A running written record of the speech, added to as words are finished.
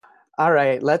All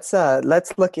right, let's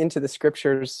look into the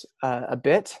scriptures a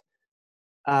bit.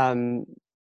 Um,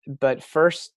 but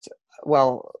first,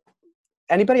 well,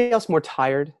 anybody else more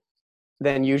tired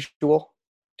than usual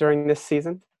during this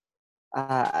season?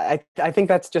 I think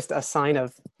that's just a sign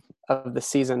of the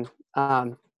season.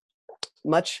 Um,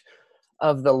 Much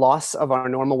of the loss of our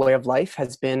normal way of life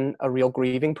has been a real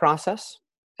grieving process,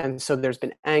 and so there's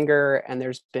been anger and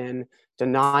there's been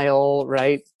denial,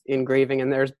 right, in grieving,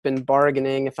 and there's been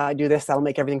bargaining. If I do this, that'll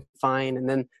make everything fine, and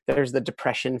then there's the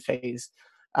depression phase.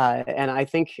 And I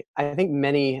think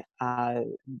many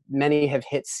have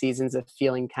hit seasons of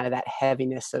feeling kind of that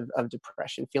heaviness of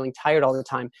depression. Feeling tired all the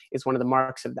time is one of the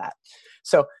marks of that.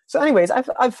 So anyways,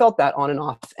 I've felt that on and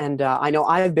off, and I know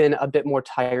I've been a bit more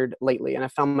tired lately, and I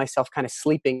found myself kind of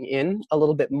sleeping in a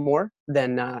little bit more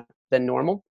than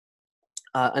normal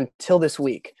until this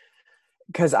week,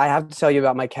 because I have to tell you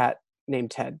about my cat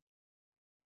named Ted.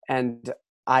 And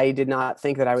I did not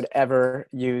think that I would ever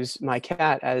use my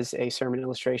cat as a sermon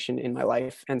illustration in my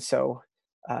life. And so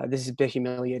this is a bit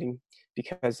humiliating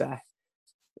because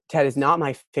Ted is not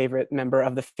my favorite member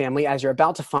of the family, as you're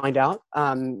about to find out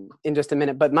in just a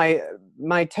minute. But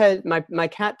my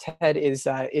cat Ted is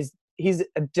he's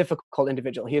a difficult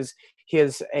individual. He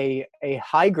is a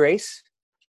high grace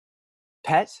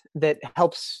pet that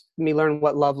helps me learn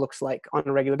what love looks like on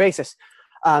a regular basis.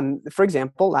 For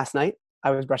example, last night I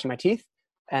was brushing my teeth,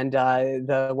 and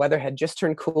the weather had just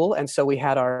turned cool, and so we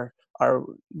had our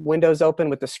windows open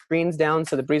with the screens down,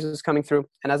 so the breeze was coming through.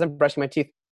 And as I'm brushing my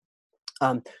teeth,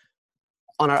 on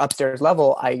our upstairs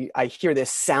level, I hear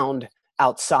this sound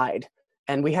outside,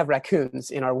 and we have raccoons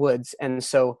in our woods, and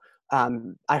so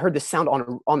I heard this sound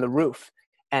on the roof,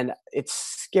 and it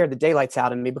scared the daylights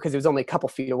out of me because it was only a couple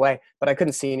feet away, but I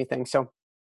couldn't see anything. So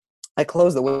I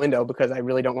closed the window because I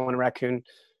really don't want a raccoon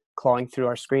clawing through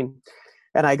our screen.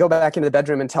 And I go back into the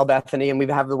bedroom and tell Bethany, and we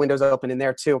have the windows open in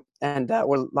there too. And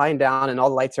we're lying down and all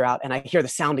the lights are out, and I hear the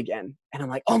sound again. And I'm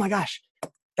like, oh my gosh,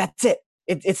 that's it.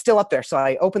 It's still up there. So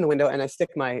I open the window and I stick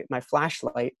my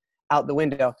flashlight out the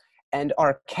window, and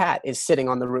our cat is sitting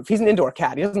on the roof. He's an indoor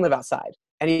cat. He doesn't live outside.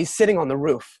 And he's sitting on the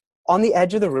roof, on the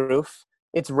edge of the roof.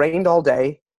 It's rained all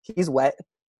day. He's wet,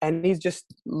 and he's just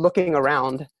looking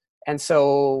around. And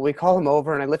so we call him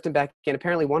over, and I lift him back in.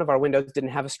 Apparently one of our windows didn't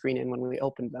have a screen in when we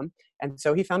opened them. And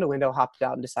so he found a window, hopped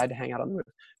out, and decided to hang out on the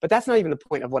roof. But that's not even the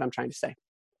point of what I'm trying to say.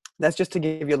 That's just to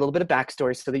give you a little bit of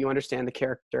backstory so that you understand the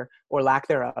character, or lack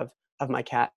thereof, of my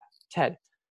cat, Ted.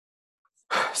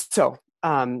 So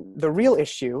the real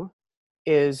issue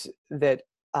is that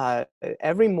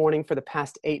every morning for the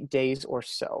past 8 days or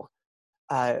so,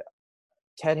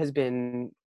 Ted has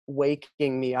been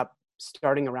waking me up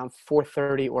starting around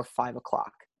 4:30 or 5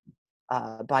 o'clock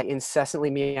by incessantly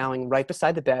meowing right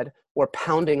beside the bed or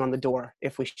pounding on the door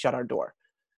if we shut our door.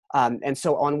 And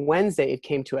so on Wednesday, it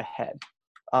came to a head.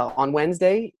 On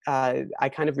Wednesday,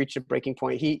 I kind of reached a breaking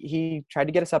point. He tried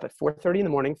to get us up at 4:30 in the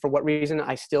morning. For what reason,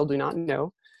 I still do not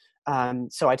know.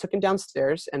 So I took him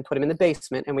downstairs and put him in the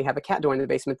basement, and we have a cat door in the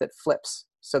basement that flips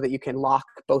so that you can lock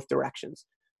both directions.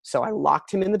 So I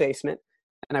locked him in the basement,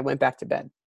 and I went back to bed.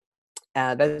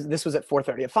 This was at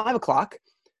 4:30. At 5 o'clock,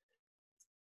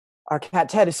 our cat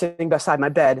Ted is sitting beside my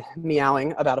bed,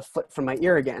 meowing about a foot from my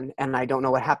ear again, and I don't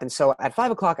know what happened. So at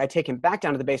 5 o'clock, I take him back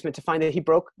down to the basement to find that he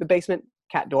broke the basement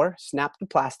cat door, snapped the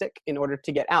plastic in order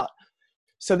to get out.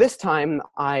 So this time,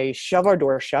 I shove our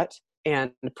door shut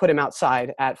and put him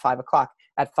outside at 5 o'clock.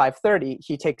 At 5:30,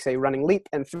 he takes a running leap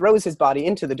and throws his body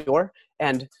into the door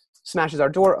and smashes our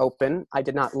door open. I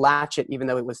did not latch it, even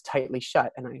though it was tightly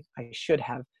shut, and I should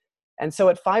have. And so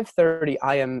at 5:30,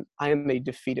 I am a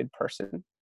defeated person.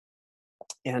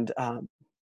 And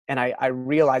I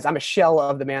realize I'm a shell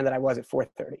of the man that I was at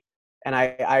 4:30, and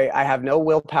I have no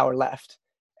willpower left.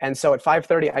 And so at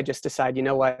 5:30, I just decide, you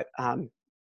know what,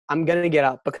 I'm gonna get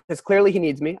up because clearly he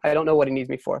needs me. I don't know what he needs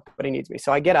me for, but he needs me.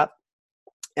 So I get up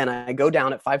and I go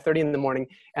down at 5:30 in the morning,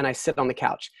 and I sit on the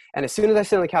couch. And as soon as I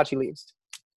sit on the couch, he leaves,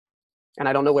 and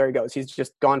I don't know where he goes. He's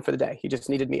just gone for the day. He just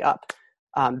needed me up.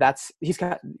 He's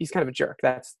kind of a jerk.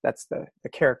 That's the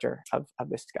character of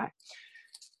this guy.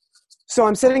 So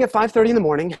I'm sitting at 5:30 in the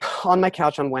morning on my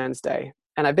couch on Wednesday,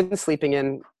 and I've been sleeping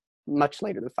in much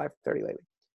later than 5:30 lately.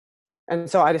 And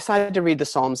so I decided to read the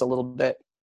Psalms a little bit,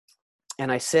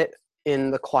 and I sit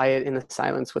in the quiet, in the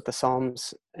silence with the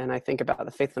Psalms, and I think about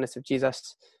the faithfulness of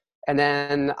Jesus. And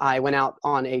then I went out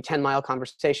on a 10-mile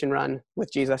conversation run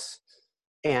with Jesus,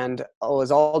 and I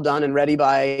was all done and ready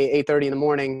by 8:30 in the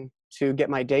morning to get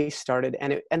my day started,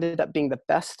 and it ended up being the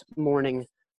best morning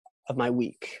of my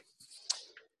week.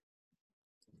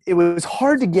 It was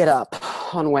hard to get up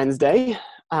on Wednesday.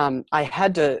 I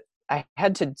had to I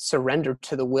had to surrender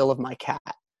to the will of my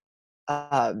cat.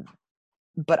 Uh,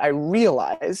 but I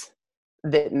realize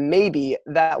that maybe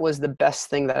that was the best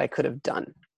thing that I could have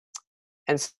done.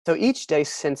 And so each day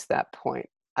since that point,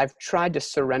 I've tried to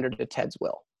surrender to Ted's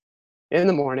will. In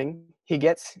the morning, he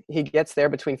gets there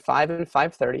between 5 and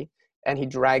 5:30, and he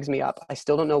drags me up. I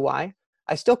still don't know why.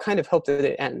 I still kind of hope that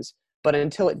it ends, but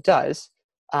until it does,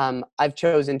 I've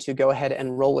chosen to go ahead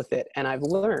and roll with it. And I've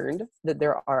learned that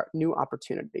there are new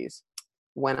opportunities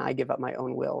when I give up my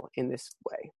own will in this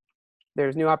way.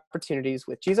 There's new opportunities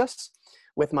with Jesus,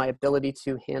 with my ability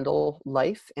to handle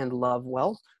life and love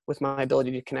well, with my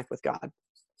ability to connect with God.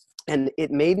 And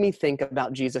it made me think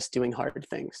about Jesus doing hard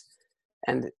things.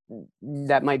 And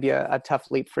that might be a tough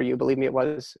leap for you. Believe me, it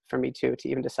was for me too, to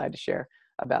even decide to share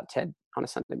about Ted on a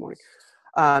Sunday morning.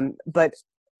 But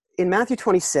in Matthew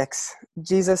 26,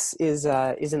 Jesus is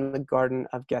in the Garden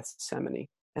of Gethsemane.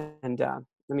 And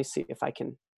let me see if I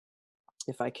can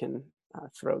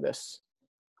throw this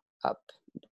up.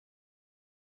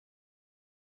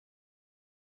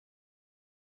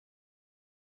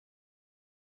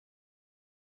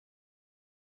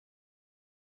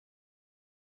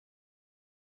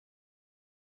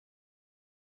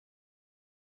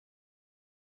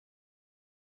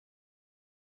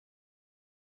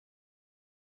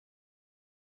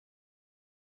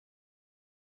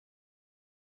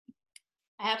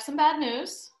 I have some bad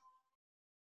news.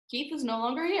 Keith is no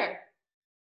longer here.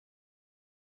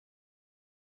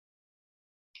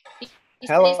 He's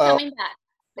coming back.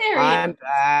 There he is.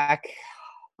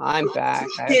 I'm back.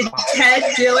 Did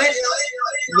Ted do it?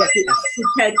 Yes. Did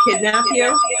Ted kidnap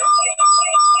you?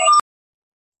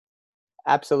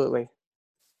 Absolutely.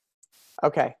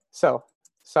 Okay, so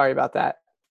sorry about that.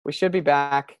 We should be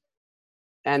back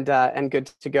and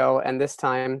good to go. And this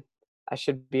time, I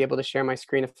should be able to share my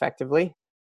screen effectively.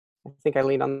 I think I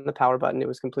leaned on the power button. It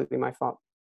was completely my fault.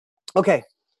 Okay,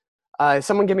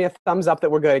 someone give me a thumbs up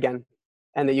that we're good again,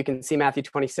 and that you can see Matthew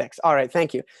 26. All right,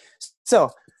 thank you.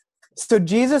 So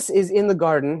Jesus is in the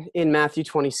garden in Matthew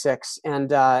 26,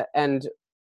 and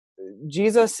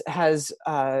Jesus has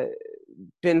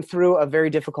been through a very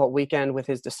difficult weekend with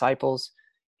his disciples.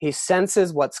 He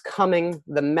senses what's coming.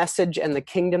 The message and the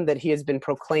kingdom that he has been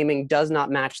proclaiming does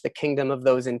not match the kingdom of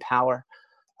those in power.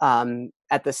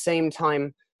 At the same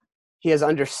time, he has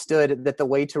understood that the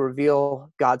way to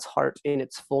reveal God's heart in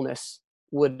its fullness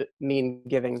would mean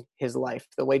giving his life.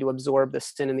 The way to absorb the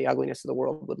sin and the ugliness of the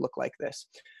world would look like this.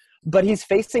 But he's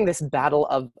facing this battle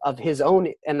of his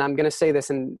own, and I'm going to say this,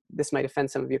 and this might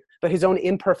offend some of you, but his own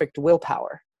imperfect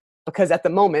willpower. Because at the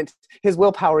moment, his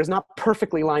willpower is not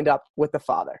perfectly lined up with the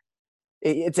Father.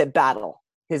 It's at battle.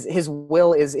 His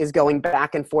will is going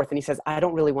back and forth, and he says, I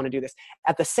don't really want to do this.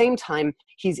 At the same time,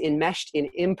 he's enmeshed in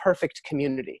imperfect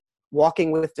community,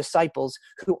 walking with disciples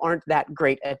who aren't that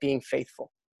great at being faithful.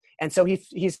 And so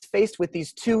he's faced with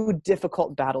these two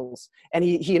difficult battles, and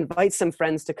he invites some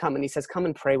friends to come, and he says, come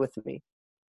and pray with me,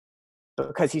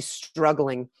 because he's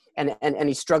struggling, and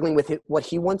he's struggling with what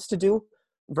he wants to do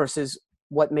versus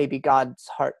what maybe God's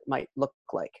heart might look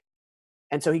like.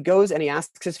 And so he goes and he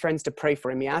asks his friends to pray for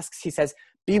him. He says,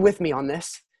 be with me on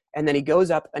this. And then he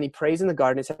goes up and he prays in the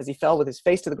garden. It says he fell with his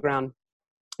face to the ground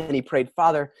and he prayed,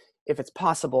 Father, if it's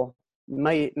possible,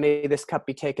 may this cup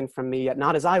be taken from me, yet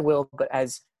not as I will, but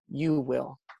as you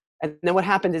will. And then what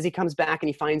happens is he comes back and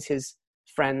he finds his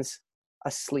friends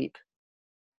asleep.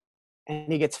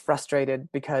 And he gets frustrated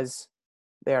because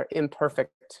they are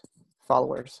imperfect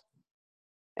followers.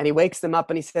 And he wakes them up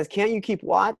and he says, can't you keep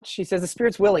watch? He says, the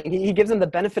spirit's willing. He gives them the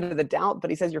benefit of the doubt, but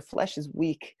he says, your flesh is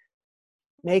weak.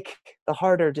 Make the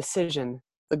harder decision,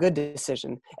 the good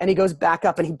decision. And he goes back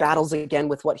up and he battles again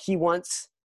with what he wants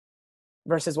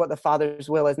versus what the Father's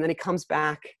will is. And then he comes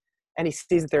back and he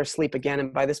sees that they're asleep again.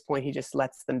 And by this point, he just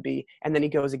lets them be. And then he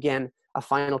goes again a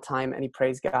final time and he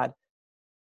prays God,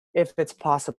 if it's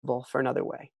possible for another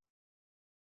way,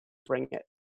 bring it,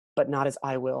 but not as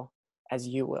I will, as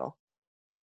you will.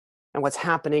 And what's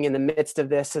happening in the midst of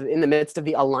this, in the midst of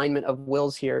the alignment of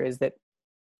wills here, is that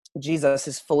Jesus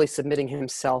is fully submitting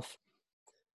himself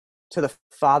to the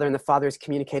Father, and the Father is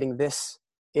communicating, this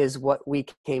is what we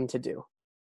came to do.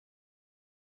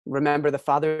 Remember, the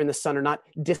Father and the Son are not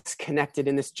disconnected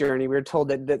in this journey. We were told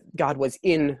that God was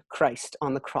in Christ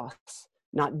on the cross,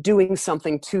 not doing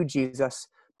something to Jesus,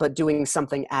 but doing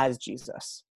something as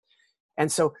Jesus. And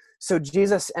so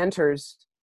Jesus enters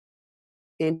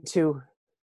into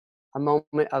a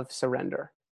moment of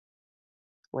surrender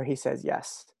where he says,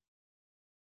 yes,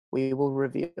 we will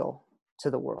reveal to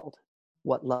the world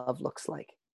what love looks like,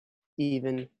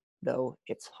 even though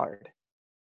it's hard.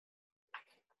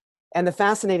 And the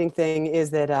fascinating thing is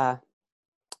that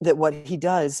that what he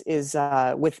does is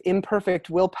with imperfect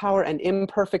willpower and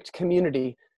imperfect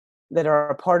community that are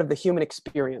a part of the human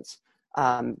experience,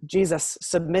 Jesus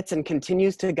submits and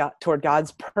continues to toward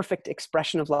God's perfect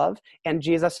expression of love, and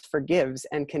Jesus forgives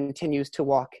and continues to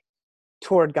walk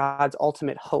toward God's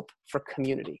ultimate hope for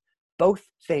community. Both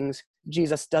things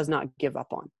Jesus does not give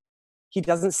up on. He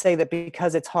doesn't say that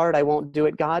because it's hard, I won't do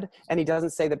it, God. And he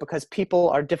doesn't say that because people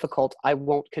are difficult, I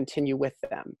won't continue with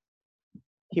them.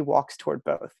 He walks toward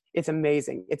both. It's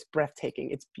amazing. It's breathtaking.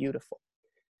 It's beautiful.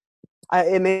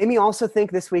 It made me also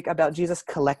think this week about Jesus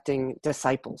collecting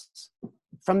disciples.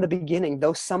 From the beginning,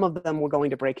 though some of them were going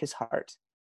to break his heart,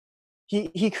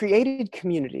 he created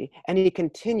community, and he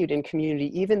continued in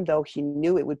community even though he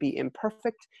knew it would be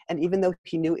imperfect, and even though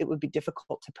he knew it would be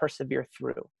difficult to persevere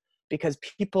through, because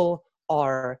people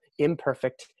are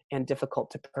imperfect and difficult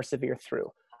to persevere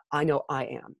through. I know I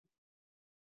am.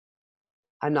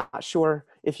 I'm not sure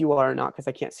if you are or not, because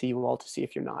I can't see you all to see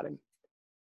if you're nodding.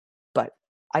 But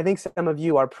I think some of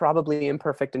you are probably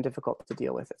imperfect and difficult to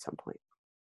deal with at some point.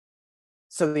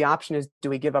 So the option is, do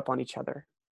we give up on each other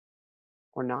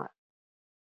or not?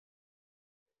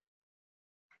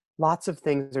 Lots of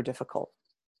things are difficult,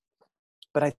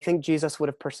 but I think Jesus would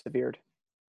have persevered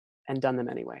and done them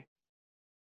anyway,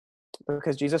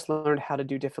 because Jesus learned how to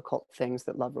do difficult things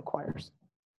that love requires.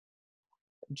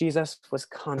 Jesus was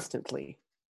constantly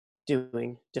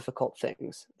doing difficult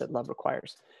things that love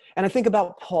requires. And I think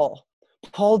about Paul.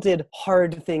 Paul did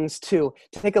hard things too.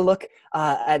 Take a look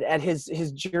at his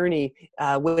journey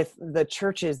with the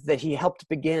churches that he helped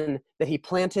begin, that he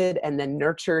planted and then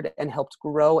nurtured and helped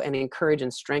grow and encourage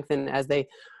and strengthen as they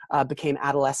became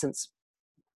adolescents.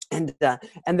 And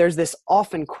there's this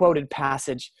often quoted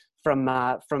passage from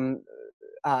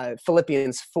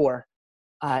Philippians 4,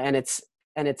 and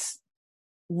it's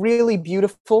really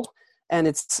beautiful, and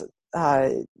it's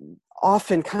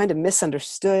often kind of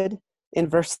misunderstood. In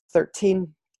verse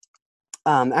 13,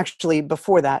 actually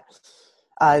before that,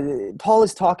 Paul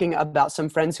is talking about some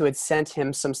friends who had sent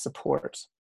him some support,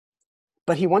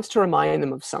 but he wants to remind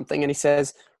them of something, and he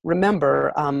says,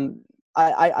 remember,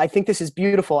 I think this is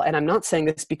beautiful, and I'm not saying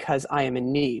this because I am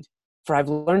in need, for I've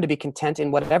learned to be content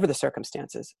in whatever the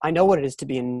circumstances. I know what it is to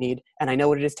be in need, and I know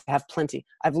what it is to have plenty.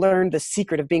 I've learned the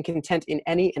secret of being content in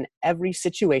any and every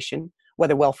situation,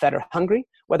 whether well-fed or hungry,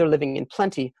 whether living in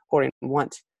plenty or in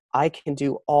want. I can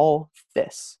do all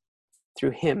this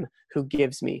through him who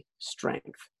gives me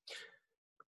strength.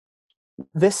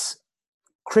 This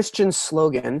Christian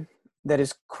slogan that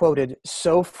is quoted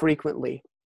so frequently,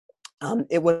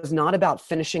 it was not about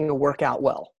finishing a workout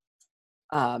well.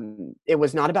 It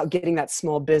was not about getting that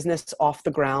small business off the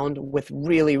ground with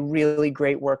really, really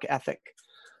great work ethic.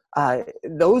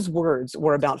 Those words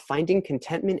were about finding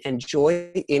contentment and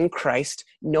joy in Christ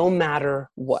no matter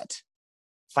what.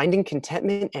 Finding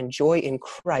contentment and joy in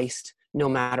Christ no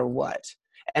matter what,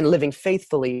 and living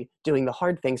faithfully, doing the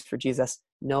hard things for Jesus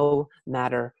no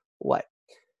matter what.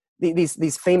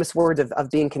 These famous words of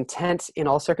being content in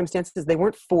all circumstances, they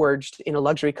weren't forged in a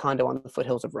luxury condo on the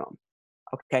foothills of Rome.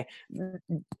 Okay,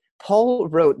 Paul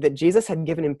wrote that Jesus had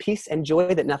given him peace and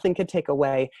joy that nothing could take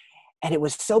away, and it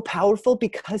was so powerful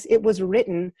because it was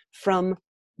written from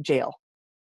jail.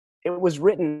 It was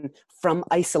written from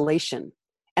isolation.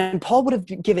 And Paul would have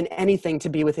given anything to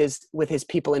be with his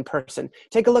people in person.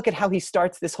 Take a look at how he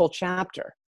starts this whole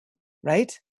chapter,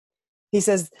 right? He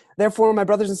says, therefore, my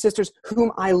brothers and sisters,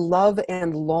 whom I love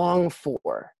and long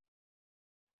for.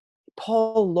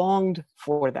 Paul longed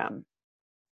for them.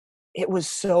 It was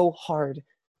so hard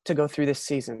to go through this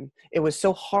season. It was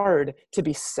so hard to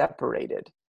be separated.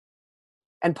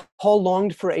 And Paul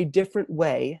longed for a different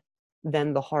way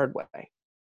than the hard way.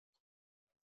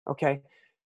 Okay?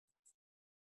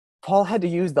 Paul had to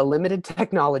use the limited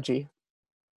technology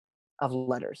of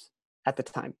letters at the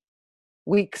time.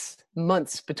 Weeks,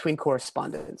 months between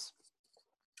correspondence.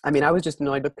 I mean, I was just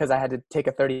annoyed because I had to take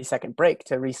a 30-second break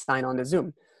to re-sign on to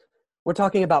Zoom. We're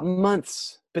talking about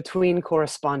months between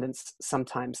correspondence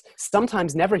sometimes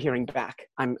never hearing back,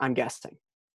 I'm guessing.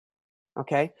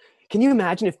 Okay? Can you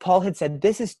imagine if Paul had said,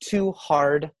 this is too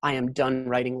hard, I am done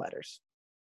writing letters,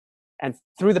 and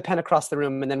threw the pen across the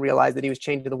room and then realized that he was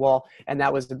chained to the wall, and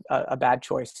that was a bad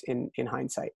choice in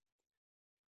hindsight.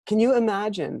 Can you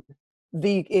imagine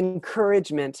the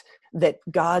encouragement that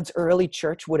God's early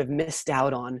church would have missed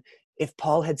out on if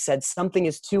Paul had said something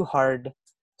is too hard,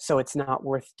 so it's not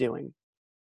worth doing?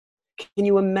 Can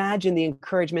you imagine the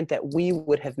encouragement that we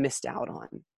would have missed out on?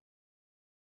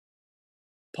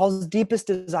 Paul's deepest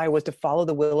desire was to follow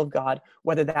the will of God,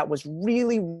 whether that was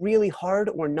really, really hard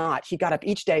or not. He got up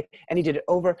each day and he did it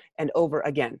over and over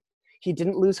again. He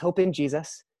didn't lose hope in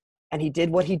Jesus, and he did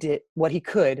what he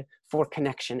could for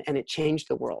connection, and it changed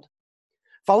the world.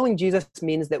 Following Jesus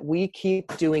means that we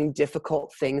keep doing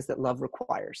difficult things that love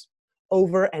requires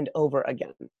over and over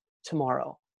again.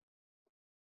 Tomorrow,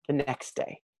 the next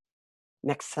day,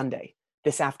 next Sunday,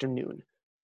 this afternoon,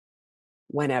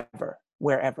 whenever,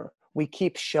 wherever. We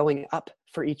keep showing up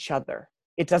for each other.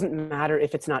 It doesn't matter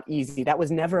if it's not easy. That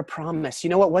was never a promise. You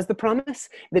know what was the promise?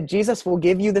 That Jesus will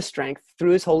give you the strength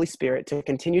through his Holy Spirit to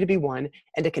continue to be one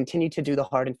and to continue to do the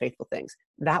hard and faithful things.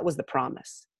 That was the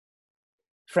promise.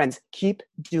 Friends, keep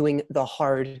doing the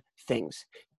hard things.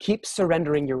 Keep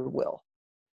surrendering your will.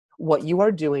 What you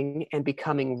are doing and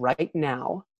becoming right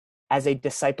now as a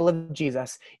disciple of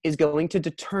Jesus is going to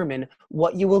determine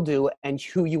what you will do and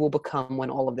who you will become when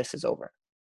all of this is over.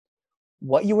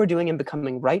 What you are doing and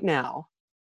becoming right now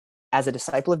as a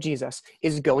disciple of Jesus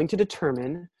is going to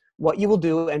determine what you will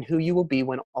do and who you will be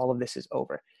when all of this is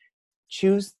over.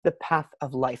 Choose the path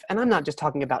of life. And I'm not just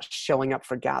talking about showing up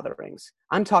for gatherings.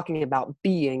 I'm talking about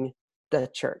being the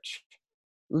church,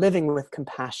 living with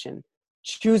compassion,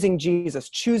 choosing Jesus,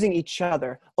 choosing each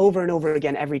other over and over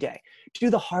again every day. Do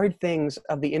the hard things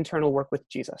of the internal work with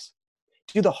Jesus.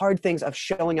 Do the hard things of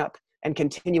showing up and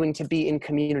continuing to be in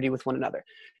community with one another.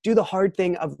 Do the hard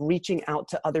thing of reaching out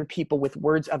to other people with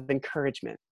words of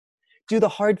encouragement. Do the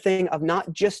hard thing of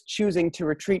not just choosing to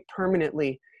retreat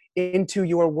permanently into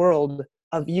your world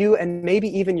of you and maybe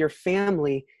even your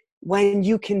family when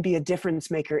you can be a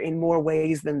difference maker in more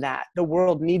ways than that. The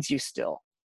world needs you still.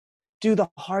 Do the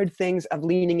hard things of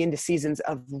leaning into seasons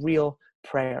of real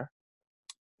prayer.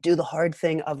 Do the hard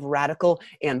thing of radical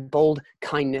and bold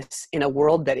kindness in a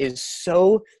world that is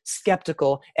so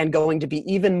skeptical and going to be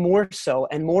even more so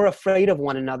and more afraid of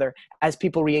one another as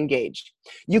people re-engage.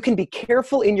 You can be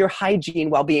careful in your hygiene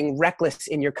while being reckless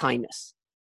in your kindness.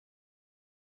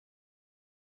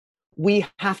 We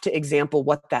have to example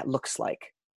what that looks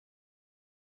like.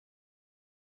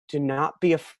 Do not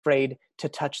be afraid to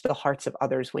touch the hearts of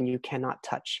others when you cannot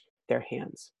touch their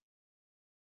hands.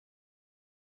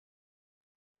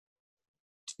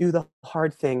 Do the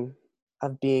hard thing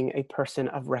of being a person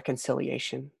of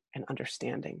reconciliation and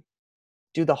understanding.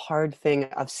 Do the hard thing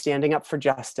of standing up for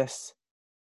justice,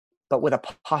 but with a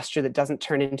posture that doesn't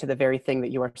turn into the very thing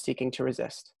that you are seeking to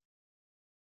resist.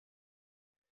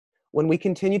 When we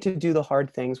continue to do the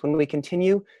hard things, when we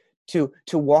continue to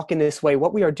walk in this way,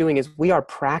 what we are doing is we are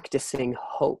practicing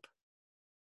hope.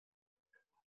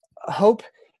 Hope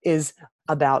is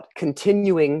about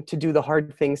continuing to do the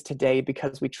hard things today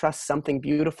because we trust something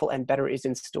beautiful and better is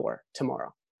in store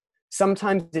tomorrow.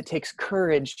 Sometimes it takes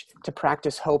courage to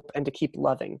practice hope and to keep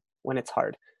loving when it's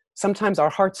hard. Sometimes our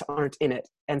hearts aren't in it,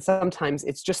 and sometimes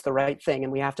it's just the right thing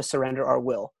and we have to surrender our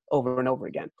will over and over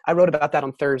again. I wrote about that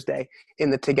on Thursday in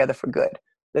the Together for Good,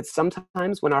 that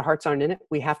sometimes when our hearts aren't in it,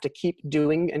 we have to keep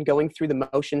doing and going through the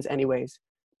motions anyways,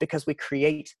 because we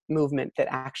create movement that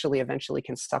actually eventually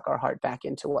can suck our heart back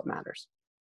into what matters.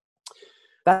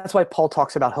 That's why Paul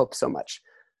talks about hope so much.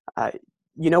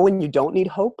 You know when you don't need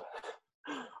hope?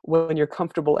 When you're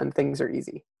comfortable and things are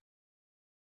easy.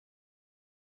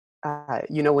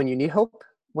 You know when you need hope?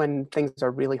 When things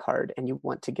are really hard and you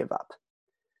want to give up.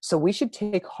 So we should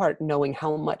take heart knowing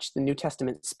how much the New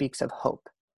Testament speaks of hope.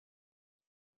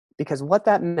 Because what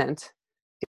that meant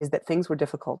is that things were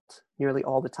difficult nearly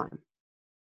all the time.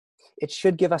 It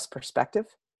should give us perspective,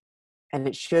 and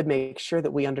it should make sure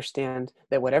that we understand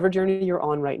that whatever journey you're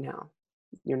on right now,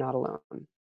 you're not alone.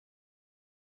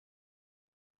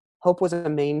 Hope was a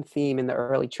main theme in the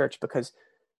early church because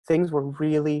things were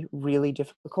really, really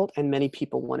difficult and many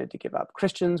people wanted to give up.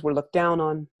 Christians were looked down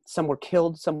on, some were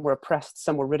killed, some were oppressed,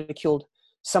 some were ridiculed,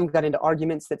 some got into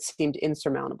arguments that seemed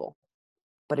insurmountable.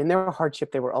 But in their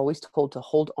hardship, they were always told to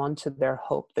hold on to their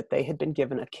hope that they had been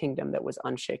given a kingdom that was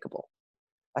unshakable,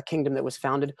 a kingdom that was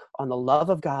founded on the love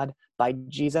of God by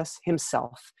Jesus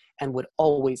himself and would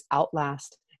always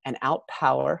outlast and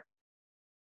outpower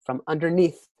from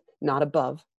underneath, not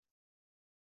above,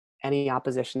 any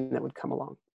opposition that would come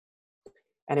along.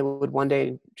 And it would one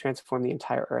day transform the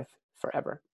entire earth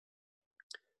forever.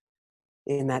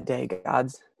 In that day,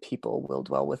 God's people will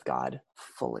dwell with God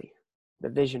fully. The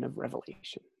vision of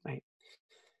Revelation, right?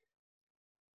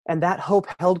 And that hope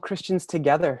held Christians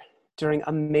together during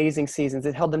amazing seasons.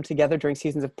 It held them together during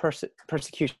seasons of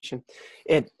persecution.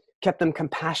 It kept them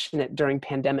compassionate during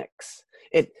pandemics.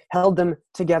 It held them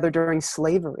together during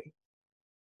slavery.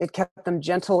 It kept them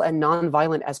gentle and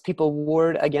nonviolent as people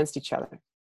warred against each other.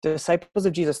 The disciples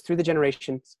of Jesus through the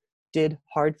generations did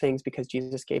hard things because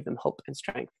Jesus gave them hope and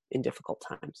strength in difficult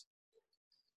times.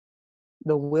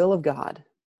 The will of God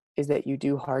is that you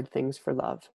do hard things for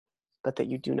love, but that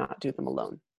you do not do them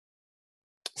alone.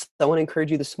 So I want to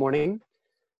encourage you this morning,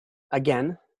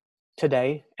 again,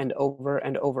 today, and over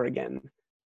again,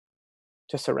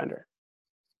 to surrender.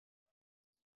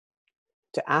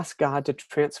 To ask God to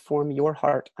transform your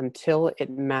heart until it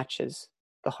matches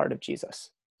the heart of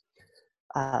Jesus.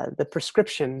 The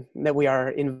prescription that we are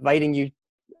inviting you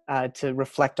to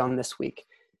reflect on this week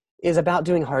is about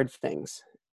doing hard things.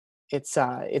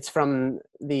 It's from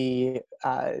the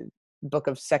book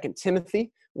of 2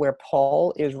 Timothy, where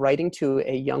Paul is writing to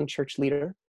a young church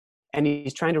leader, and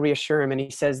he's trying to reassure him, and he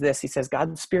says this, he says,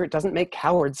 God's Spirit doesn't make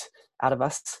cowards out of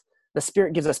us. The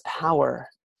Spirit gives us power,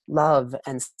 love,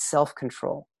 and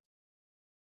self-control.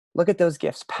 Look at those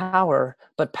gifts, power,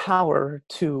 but power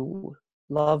to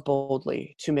love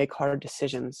boldly, to make hard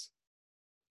decisions,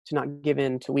 to not give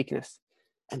in to weakness,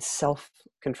 and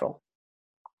self-control.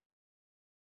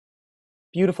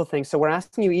 Beautiful thing. So we're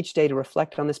asking you each day to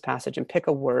reflect on this passage and pick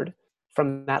a word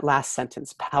from that last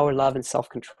sentence, power, love, and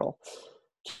self-control.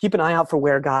 Keep an eye out for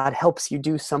where God helps you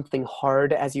do something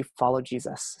hard as you follow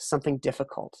Jesus, something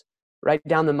difficult. Write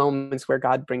down the moments where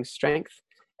God brings strength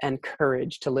and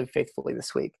courage to live faithfully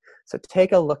this week. So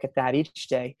take a look at that each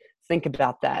day. Think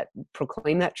about that.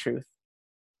 Proclaim that truth.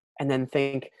 And then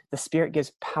think, the Spirit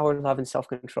gives power, love, and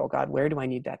self-control. God, where do I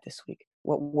need that this week?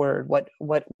 What word,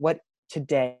 what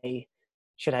today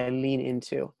should I lean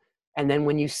into? And then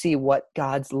when you see what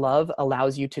God's love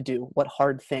allows you to do, what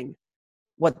hard thing,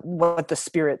 what the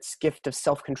Spirit's gift of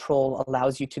self-control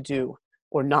allows you to do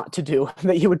or not to do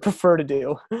that you would prefer to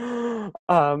do,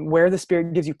 where the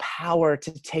Spirit gives you power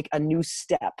to take a new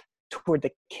step toward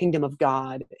the kingdom of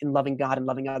God and loving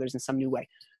others in some new way.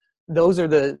 Those are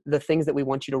the things that we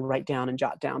want you to write down and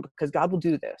jot down, because God will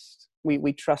do this.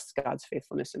 We trust God's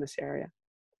faithfulness in this area.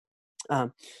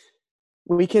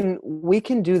 We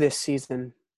can do this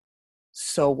season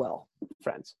so well,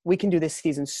 friends. We can do this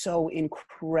season so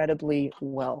incredibly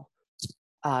well.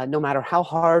 No matter how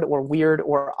hard or weird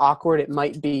or awkward it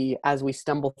might be as we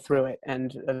stumble through it,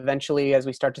 and eventually as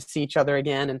we start to see each other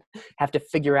again and have to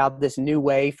figure out this new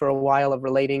way for a while of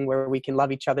relating where we can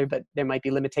love each other, but there might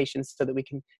be limitations so that we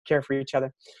can care for each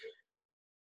other.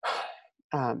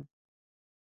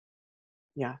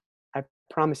 Yeah, I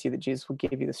promise you that Jesus will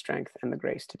give you the strength and the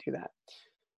grace to do that.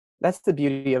 That's the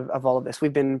beauty of all of this.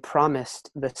 We've been promised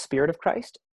the Spirit of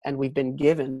Christ, and we've been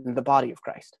given the body of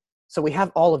Christ. So we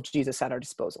have all of Jesus at our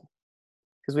disposal,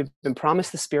 because we've been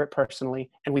promised the Spirit personally,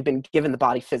 and we've been given the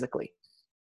body physically,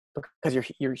 because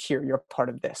you're here, you're part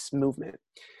of this movement.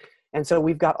 And so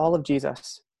we've got all of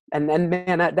Jesus. And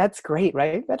man, that's great,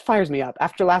 right? That fires me up.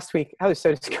 After last week, I was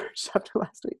so discouraged after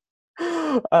last week.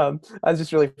 I was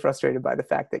just really frustrated by the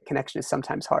fact that connection is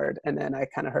sometimes hard. And then I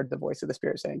kind of heard the voice of the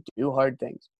Spirit saying, do hard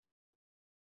things.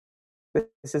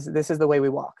 This is the way we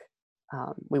walk.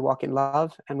 We walk in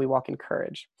love and we walk in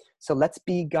courage. So let's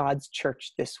be God's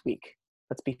church this week.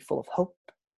 Let's be full of hope.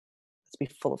 Let's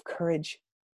be full of courage.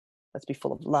 Let's be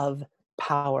full of love,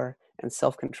 power, and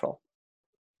self-control.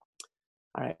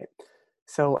 All right.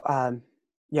 So,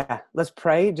 let's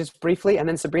pray just briefly. And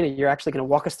then Sabrina, you're actually going to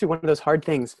walk us through one of those hard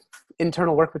things,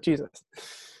 internal work with Jesus,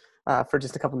 for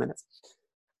just a couple minutes.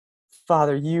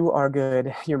 Father, you are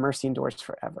good. Your mercy endures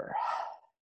forever.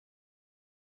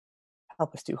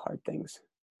 Help us do hard things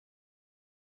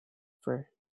for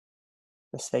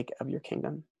the sake of your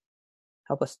kingdom.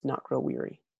 Help us not grow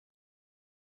weary.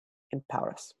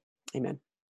 Empower us. Amen.